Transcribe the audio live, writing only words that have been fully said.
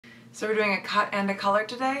So we're doing a cut and a color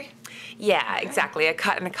today? Yeah, exactly. A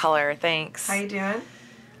cut and a color. Thanks. How you doing?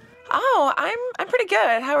 Oh, I'm pretty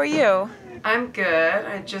good. How are you? I'm good.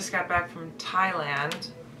 I just got back from Thailand.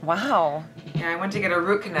 Wow. Yeah, I went to get a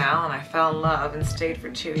root canal and I fell in love and stayed for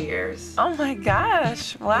 2 years. Oh my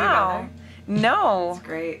gosh. Wow. Have you been there? No. It's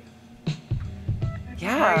great.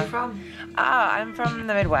 Yeah. Where are you from? I'm from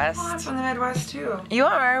the Midwest. Oh, I'm from the Midwest too. You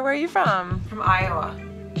are? Where are you from? From Iowa.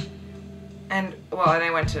 And I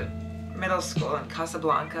went to middle school in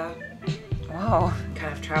Casablanca. Whoa.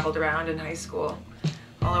 Kind of traveled around in high school.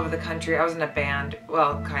 All over the country. I was in a band.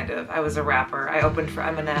 Well, kind of. I was a rapper. I opened for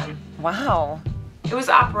Eminem. Wow. It was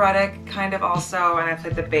operatic, kind of also, and I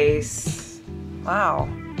played the bass. Wow.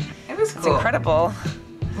 It was That's cool. incredible.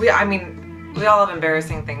 We all have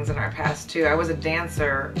embarrassing things in our past too. I was a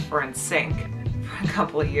dancer for NSYNC for a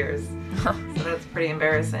couple of years, so that's pretty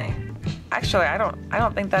embarrassing. Actually, I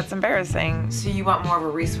don't think that's embarrassing. So you want more of a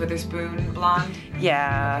Reese Witherspoon blonde?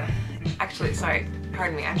 Yeah. Actually, sorry,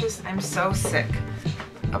 pardon me. I'm so sick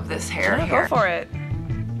of this hair Yeah, here. go for it.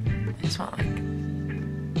 I just want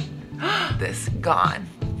this gone.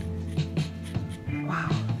 Wow.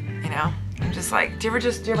 You know? I'm just like, do you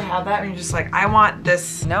ever have that? And you're just like, I want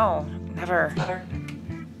this No, never. better.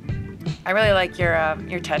 I really like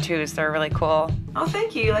your tattoos. They're really cool. Oh,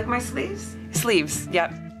 thank you. You like my sleeves? Sleeves.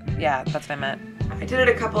 Yep. Yeah, that's what I meant. I did it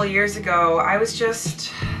a couple of years ago. I was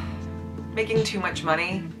just making too much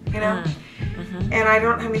money, you know? Mm-hmm. And I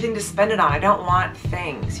don't have anything to spend it on. I don't want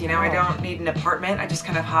things, you know? I Oh. don't need an apartment. I just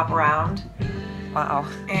kind of hop around. Wow.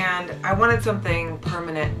 And I wanted something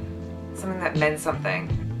permanent, something that meant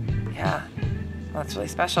something. Yeah. Well, that's really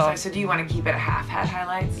special. So do you want to keep it a half hat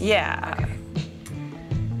highlights? Yeah. Okay.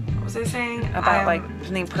 What was I saying? About like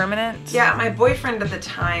something permanent? Yeah, my boyfriend at the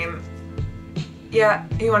time, yeah,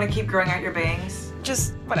 you want to keep growing out your bangs?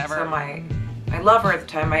 Just whatever. So my lover at the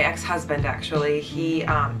time, my ex-husband actually, he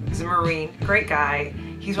is a Marine, great guy.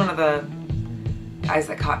 He's one of the guys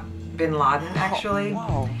that caught Bin Laden actually.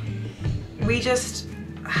 Whoa.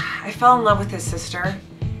 I fell in love with his sister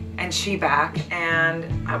and she back,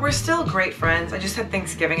 and we're still great friends. I just had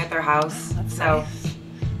Thanksgiving at their house. That's so nice.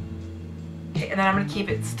 And then I'm gonna keep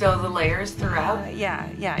it still the layers throughout. Yeah,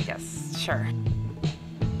 I guess. Sure.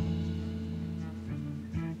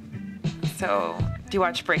 So, do you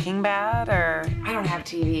watch Breaking Bad or? I don't have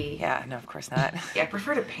TV. Yeah, no, of course not. Yeah, I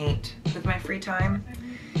prefer to paint with my free time,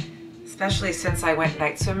 especially since I went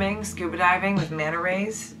night swimming, scuba diving with manta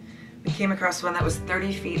rays. We came across one that was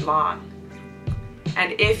 30 feet long.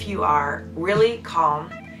 And if you are really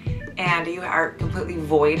calm and you are completely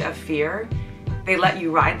void of fear, they let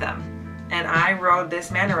you ride them. And I rode this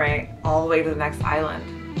manta ray all the way to the next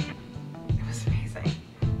island. It was amazing.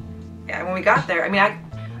 Yeah, when we got there, I mean,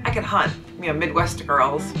 I could hunt, you know, Midwest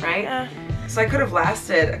girls, right? Yeah. So I could have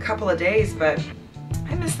lasted a couple of days, but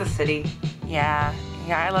I miss the city. Yeah,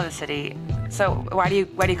 I love the city. So, why do you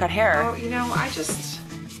cut hair? Oh, you know, I just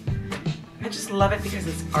love it because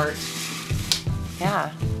it's art.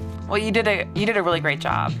 Yeah. Well, you did a really great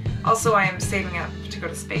job. Also, I am saving up to go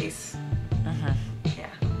to space. Mhm. Yeah.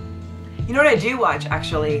 You know what I do watch,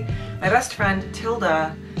 actually? My best friend,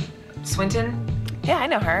 Tilda Swinton, Yeah, I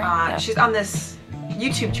know her. Yeah. she's on this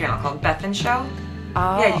YouTube channel called BethInShow.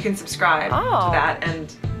 Oh. Yeah, you can subscribe to Oh. that,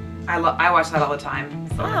 and I watch that all the time.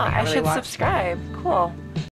 So Oh, I I really should watch. subscribe. Cool.